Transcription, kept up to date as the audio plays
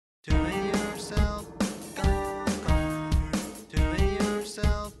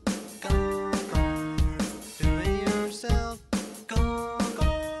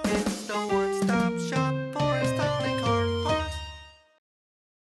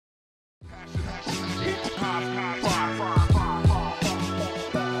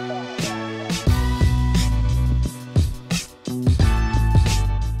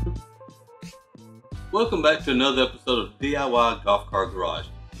Welcome back to another episode of DIY Golf Car Garage.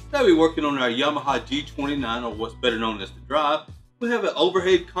 Today we're working on our Yamaha G29, or what's better known as the Drive. We have an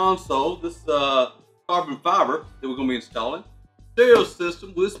overhead console, this carbon fiber that we're going to be installing. Stereo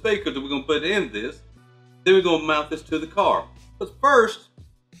system with speakers that we're going to put in this. Then we're going to mount this to the car. But first,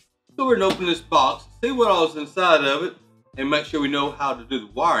 go ahead and open this box, see what all is inside of it, and make sure we know how to do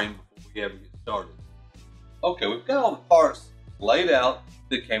the wiring before we ever get started. Okay, we've got all the parts laid out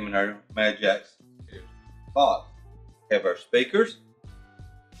that came in our Magjax box. We have our speakers,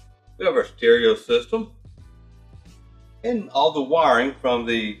 we have our stereo system, and all the wiring from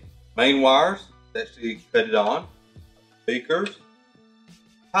the main wires that actually cut it on, speakers,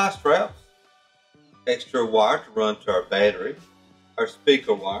 tie straps, extra wire to run to our battery, our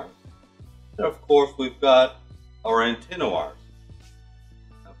speaker wire, and of course we've got our antenna wires.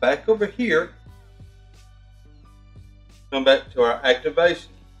 Now back over here, come back to our activation.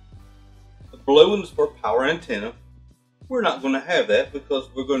 The blue one's for power antenna. We're not going to have that because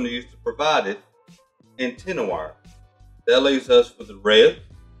we're going to use the provided antenna wire. That leaves us with the red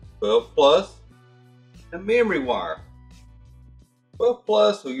 12 plus and memory wire. 12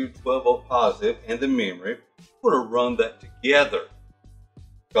 plus will use 12 volt positive and the memory. We're going to run that together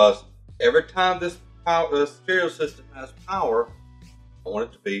because every time this stereo system has power, I want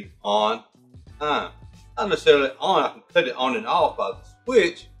it to be on time. Not necessarily on, I can cut it on and off by the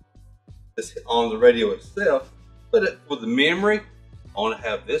switch that's on the radio itself, but for the memory, I want to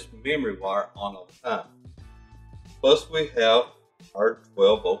have this memory wire on all the time. Plus we have our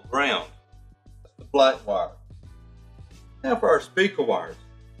 12 volt ground. That's the black wire. Now for our speaker wires,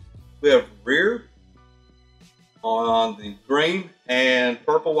 we have rear on the green and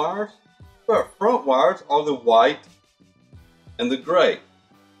purple wires. Our front wires are the white and the gray.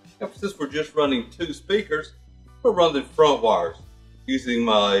 Now since we're just running two speakers, we'll run the front wires using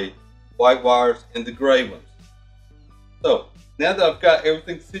my white wires and the gray ones. So now that I've got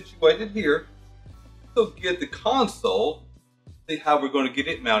everything situated here, we'll get the console, see how we're going to get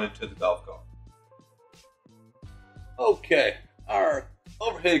it mounted to the golf cart. Okay, our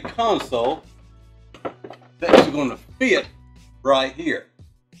overhead console is actually going to fit right here.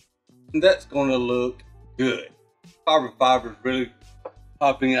 And that's going to look good. Carbon fiber is really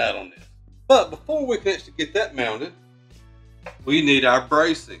popping out on this. But before we can actually get that mounted, we need our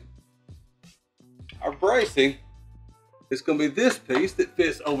bracing. Our bracing is going to be this piece that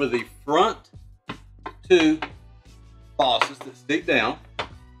fits over the front two bosses that stick down.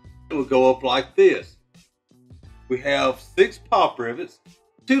 It will go up like this. We have 6 pop rivets,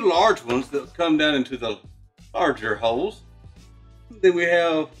 2 large ones that will come down into the larger holes. Then we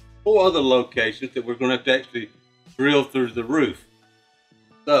have 4 other locations that we're going to have to actually drill through the roof.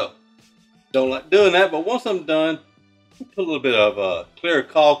 So, don't like doing that, but once I'm done, put a little bit of clear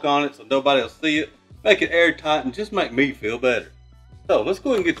caulk on it so nobody will see it. Make it airtight and just make me feel better. So let's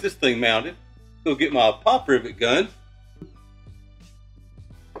go ahead and get this thing mounted. Go get my pop rivet gun.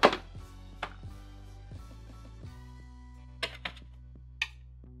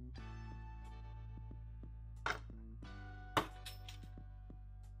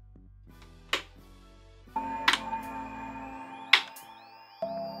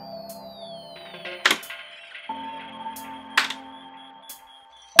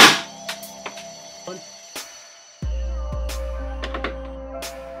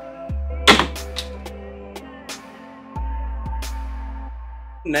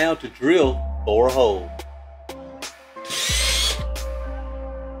 Now to drill 4 holes.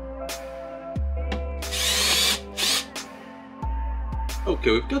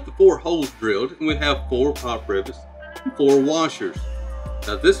 Okay, we've got the 4 holes drilled and we have 4 pop rivets and 4 washers.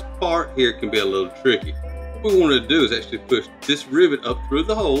 Now this part here can be a little tricky. What we want to do is actually push this rivet up through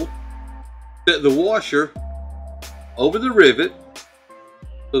the hole, set the washer over the rivet,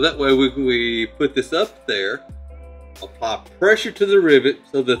 so that way we put this up there, apply pressure to the rivet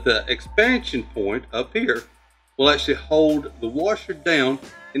so that the expansion point up here will actually hold the washer down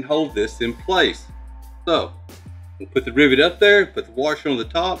and hold this in place. So we'll put the rivet up there, put the washer on the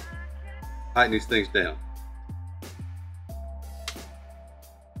top, tighten these things down.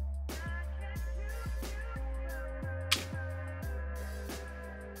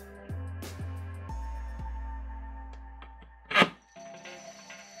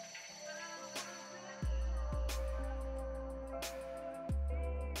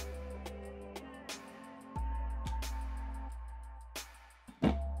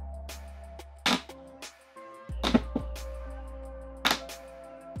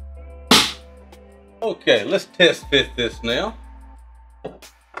 Okay, let's test fit this now.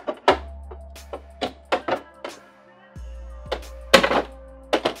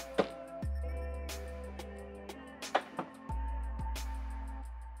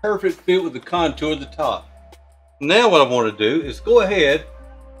 perfect fit with the contour of the top. Now what I want to do is go ahead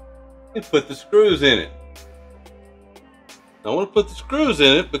and put the screws in it. I want to put the screws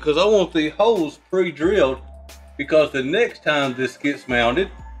in it because I want the holes pre-drilled, because the next time this gets mounted,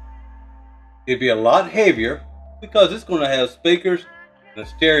 it'll be a lot heavier because it's going to have speakers and a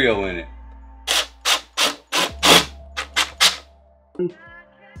stereo in it.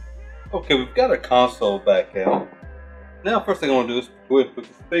 Okay, we've got our console back out. Now first thing I want to do is go ahead and put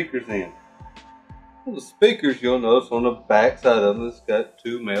the speakers in. Well, the speakers, you'll notice on the back side of them, it's got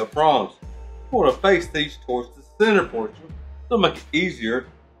two male prongs. I want to face these towards the center portion, so it'll make it easier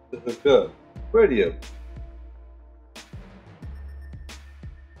to hook up radio.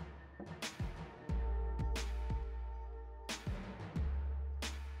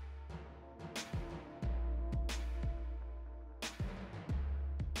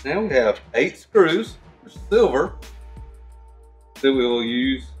 Now we have 8 screws, silver, that we will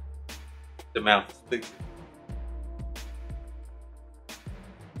use to mount the speaker.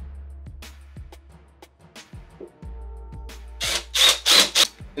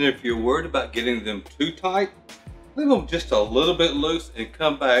 And if you're worried about getting them too tight, leave them just a little bit loose and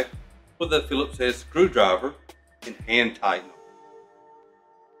come back with a Phillips head screwdriver and hand tighten them.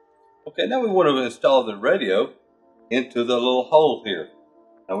 Okay, now we want to install the radio into the little hole here.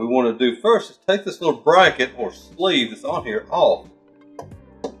 Now we want to do first is take this little bracket or sleeve that's on here off.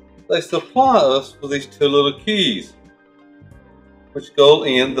 They supply us with these 2 little keys, which go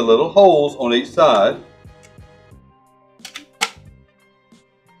in the little holes on each side.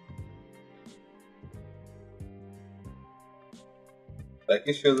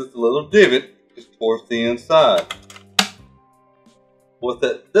 Making sure that the little divot is towards the inside. What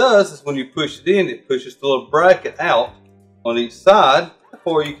that does is when you push it in, it pushes the little bracket out on each side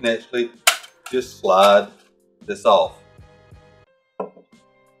before you can actually just slide this off.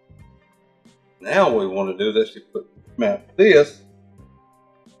 Now what we want to do is actually mount this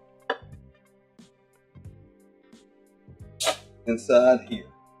inside here.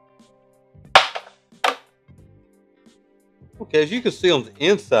 Okay, as you can see on the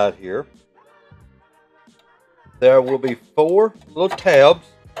inside here, there will be 4 little tabs.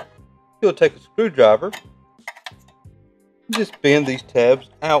 You'll take a screwdriver and just bend these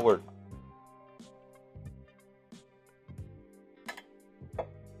tabs outward.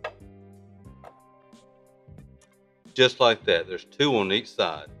 Just like that. There's 2 on each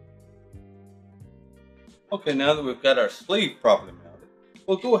side. Okay, now that we've got our sleeve properly mounted,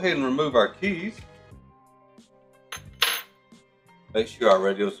 we'll go ahead and remove our keys. Make sure our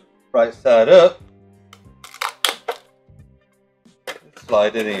radio's right side up. And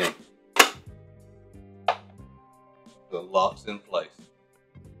slide it in. So it locks in place.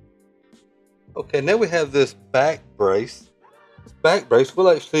 Okay, now we have this back brace. This back brace, we'll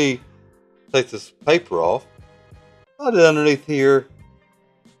actually take this paper off, slide it underneath here,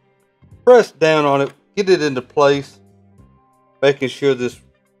 press down on it, get it into place, making sure this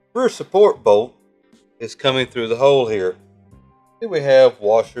rear support bolt is coming through the hole here. Here we have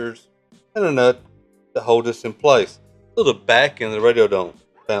washers and a nut to hold this in place so the back end of the radio don't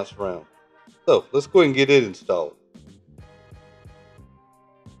bounce around. So let's go ahead and get it installed.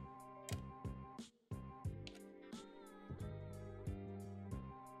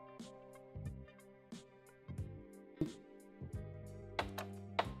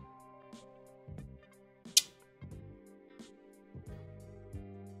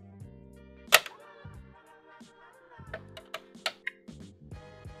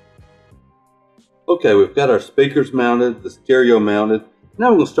 Okay, we've got our speakers mounted, the stereo mounted. Now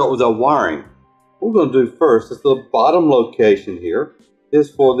we're going to start with our wiring. What we're going to do first is the bottom location here is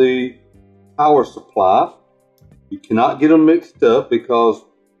for the power supply. You cannot get them mixed up because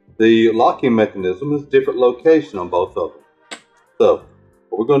the locking mechanism is a different location on both of them. So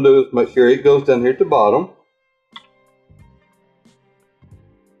what we're going to do is make sure it goes down here at the bottom.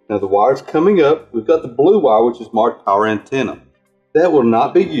 Now the wire's coming up. We've got the blue wire, which is marked power antenna. That will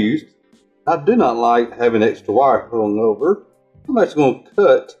not be used. I do not like having extra wire hung over. I'm actually going to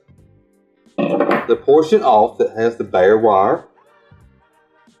cut the portion off that has the bare wire.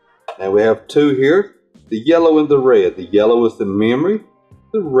 Now we have 2 here, the yellow and the red. The yellow is the memory,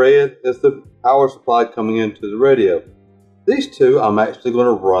 the red is the power supply coming into the radio. These 2 I'm actually going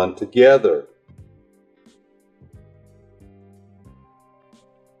to run together.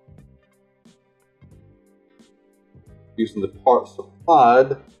 Using the parts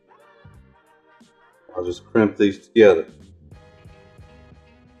supplied, I'll just crimp these together.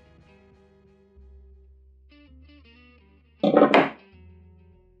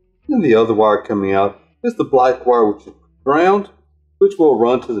 And the other wire coming out is the black wire, which is ground, which will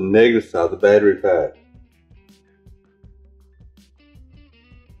run to the negative side of the battery pack.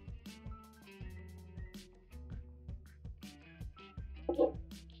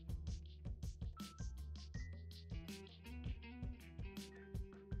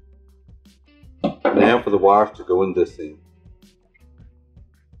 Now for the wires to go in this end.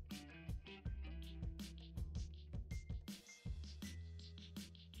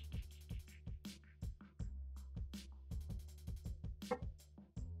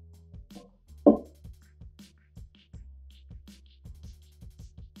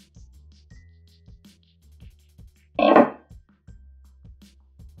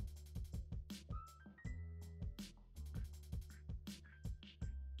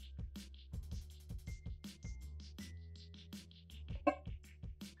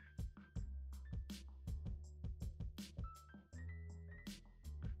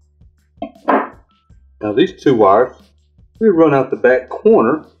 Now these two wires, we run out the back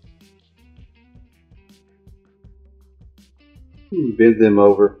corner and bend them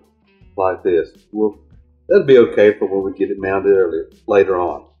over like this. Well, that'll be okay for when we get it mounted later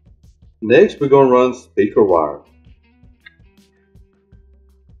on. Next, we're going to run speaker wire.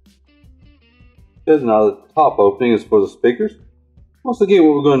 Now the top opening is for the speakers. Once again,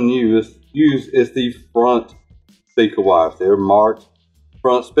 what we're going to use is the front speaker wires. They're marked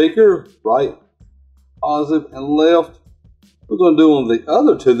front speaker, right, positive, and left. We're going to do on the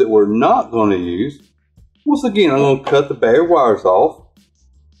other two that we're not going to use. Once again, I'm going to cut the bare wires off.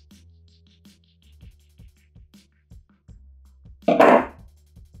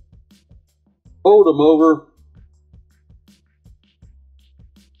 Fold them over.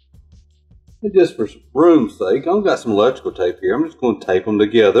 And just for room's sake, I've got some electrical tape here. I'm just going to tape them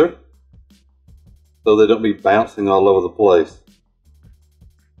together so they don't be bouncing all over the place.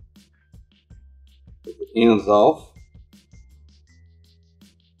 Put the ends off.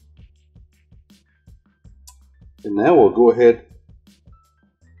 And now we'll go ahead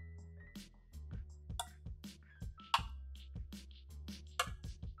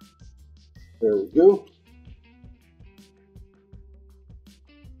there we go.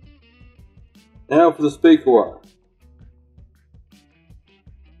 Now for the speaker wire.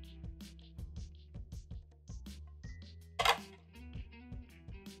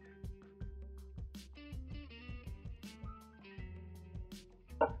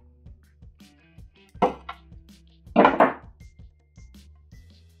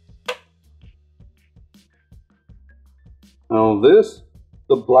 On this,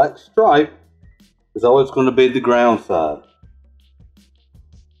 the black stripe is always going to be the ground side.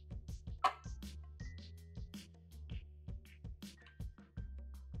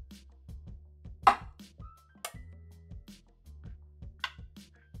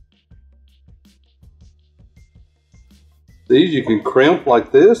 These you can crimp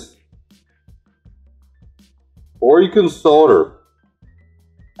like this, or you can solder.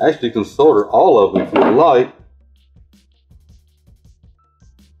 Actually, you can solder all of them if you like.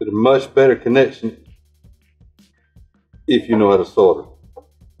 Get a much better connection if you know how to solder.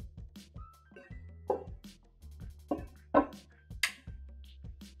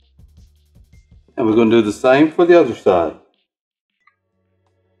 And we're going to do the same for the other side.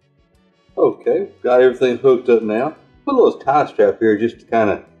 Okay, got everything hooked up now. Put a little tie strap here just to kind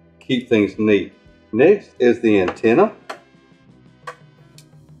of keep things neat. Next is the antenna.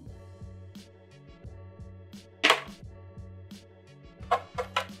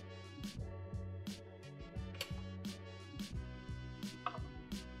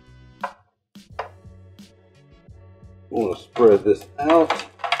 We want to spread this out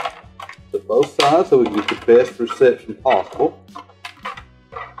to both sides so we can get the best reception possible.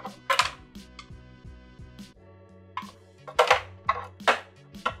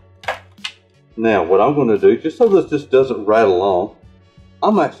 Now what I'm going to do, just so this just doesn't rattle on,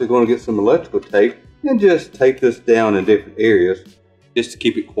 I'm actually going to get some electrical tape and just tape this down in different areas just to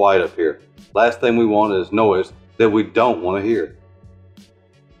keep it quiet up here. Last thing we want is noise that we don't want to hear.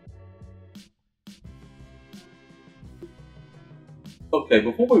 Okay,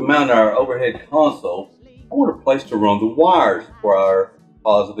 before we mount our overhead console, I want a place to run the wires for our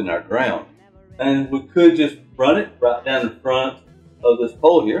positive and our ground. And we could just run it right down in front of this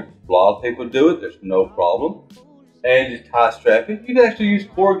pole here. A lot of people do it, there's no problem. And just tie strap it. You can actually use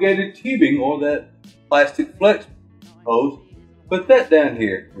corrugated tubing or that plastic flex hose. Put that down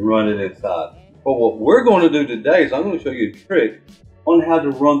here and run it inside. But what we're going to do today is I'm going to show you a trick on how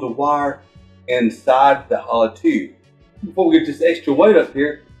to run the wire inside the hollow tube. Before we get this extra weight up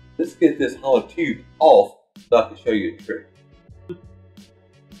here, let's get this hollow tube off so I can show you a trick.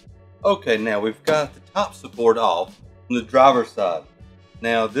 Okay, now we've got the top support off from the driver's side.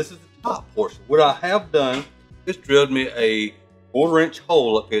 Now this is the top portion. What I have done is drilled me a 1/4-inch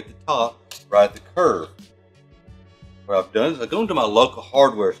hole up here at the top, right at the curve. What I've done is I've gone to my local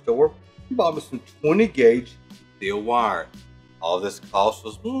hardware store and bought me some 20 gauge steel wire. All this cost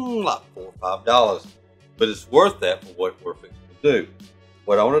was like $4 or $5, but it's worth that for what we're fixing to do.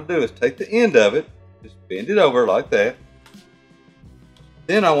 What I want to do is take the end of it, just bend it over like that.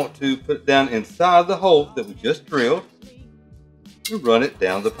 Then I want to put it down inside the hole that we just drilled and run it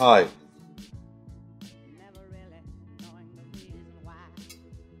down the pipe.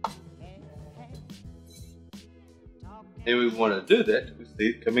 And we want to do that, we see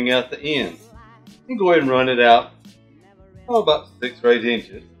it coming out the end. And go ahead and run it out about 6 or 8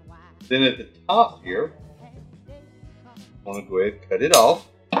 inches. Then at the top here, I want to go ahead and cut it off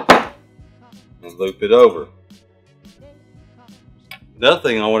and loop it over. Another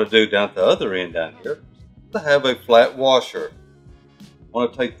thing I want to do down at the other end down here is to have a flat washer. I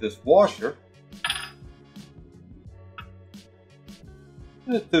want to take this washer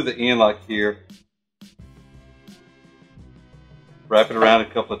through the end like here, wrap it around a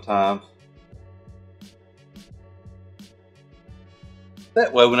couple of times.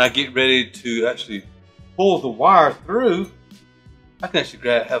 That way when I get ready to actually pull the wire through, I can actually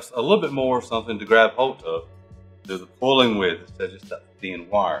have a little bit more of something to grab hold of. Do the pulling with instead of just that thin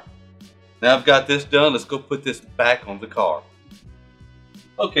wire. Now I've got this done, let's go put this back on the car.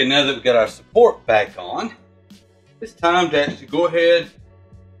 Okay, now that we've got our support back on, it's time to actually go ahead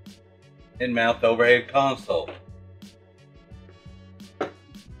and mount the overhead console.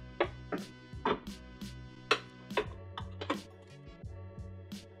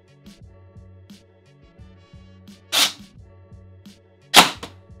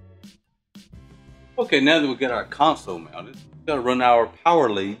 Okay, now that we've got our console mounted, we've got to run our power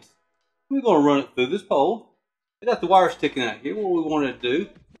leads. We're going to run it through this pole. I got the wire sticking out here. What we want to do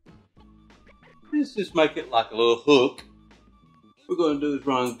is just make it like a little hook. What we're going to do is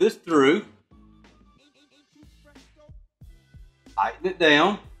run this through, tighten it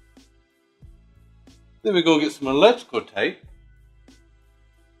down. Then we're going to get some electrical tape.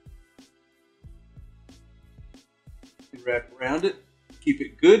 Wrap around it, keep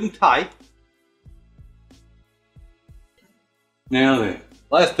it good and tight. Now the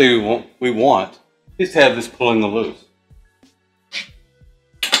last thing we want is to have this pulling the loose.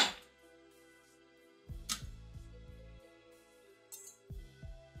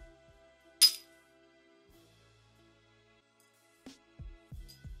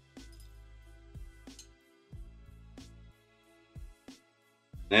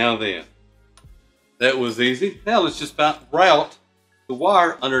 Now then, that was easy. Now let's just route the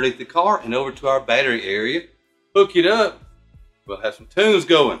wire underneath the car and over to our battery area, hook it up. We'll have some tunes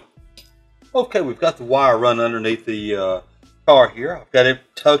going. Okay, we've got the wire run underneath the car here. I've got it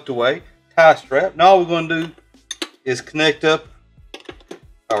tucked away, tie strap. Now all we're going to do is connect up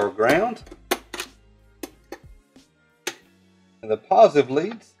our ground and the positive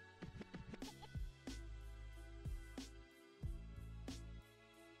leads.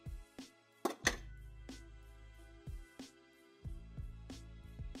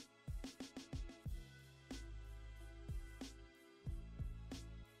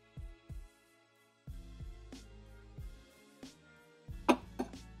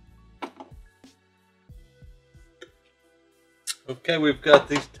 Okay, we've got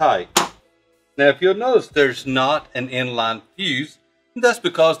these tight. Now if you'll notice there's not an inline fuse, and that's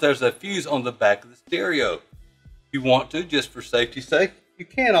because there's a fuse on the back of the stereo. If you want to, just for safety's sake, you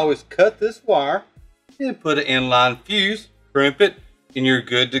can always cut this wire and put an inline fuse, crimp it, and you're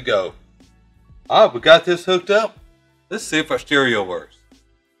good to go. Alright, we got this hooked up. Let's see if our stereo works.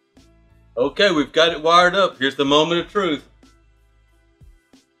 Okay, we've got it wired up. Here's the moment of truth.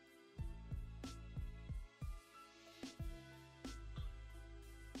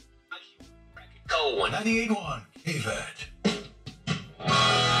 Go 98.1 KVAT.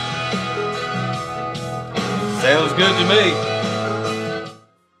 Sounds good to me.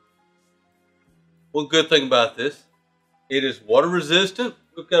 One good thing about this, it is water resistant.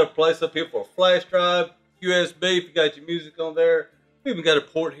 We've got a place up here for a flash drive, USB if you got your music on there. We even got a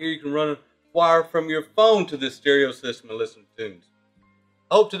port here you can run a wire from your phone to this stereo system and listen to tunes.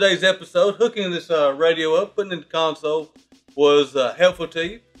 I hope today's episode, hooking this radio up, putting it in the console, was helpful to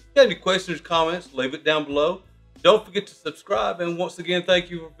you. If you have any questions or comments, leave it down below. Don't forget to subscribe, and once again, thank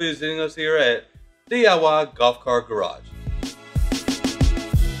you for visiting us here at DIY Golf Car Garage.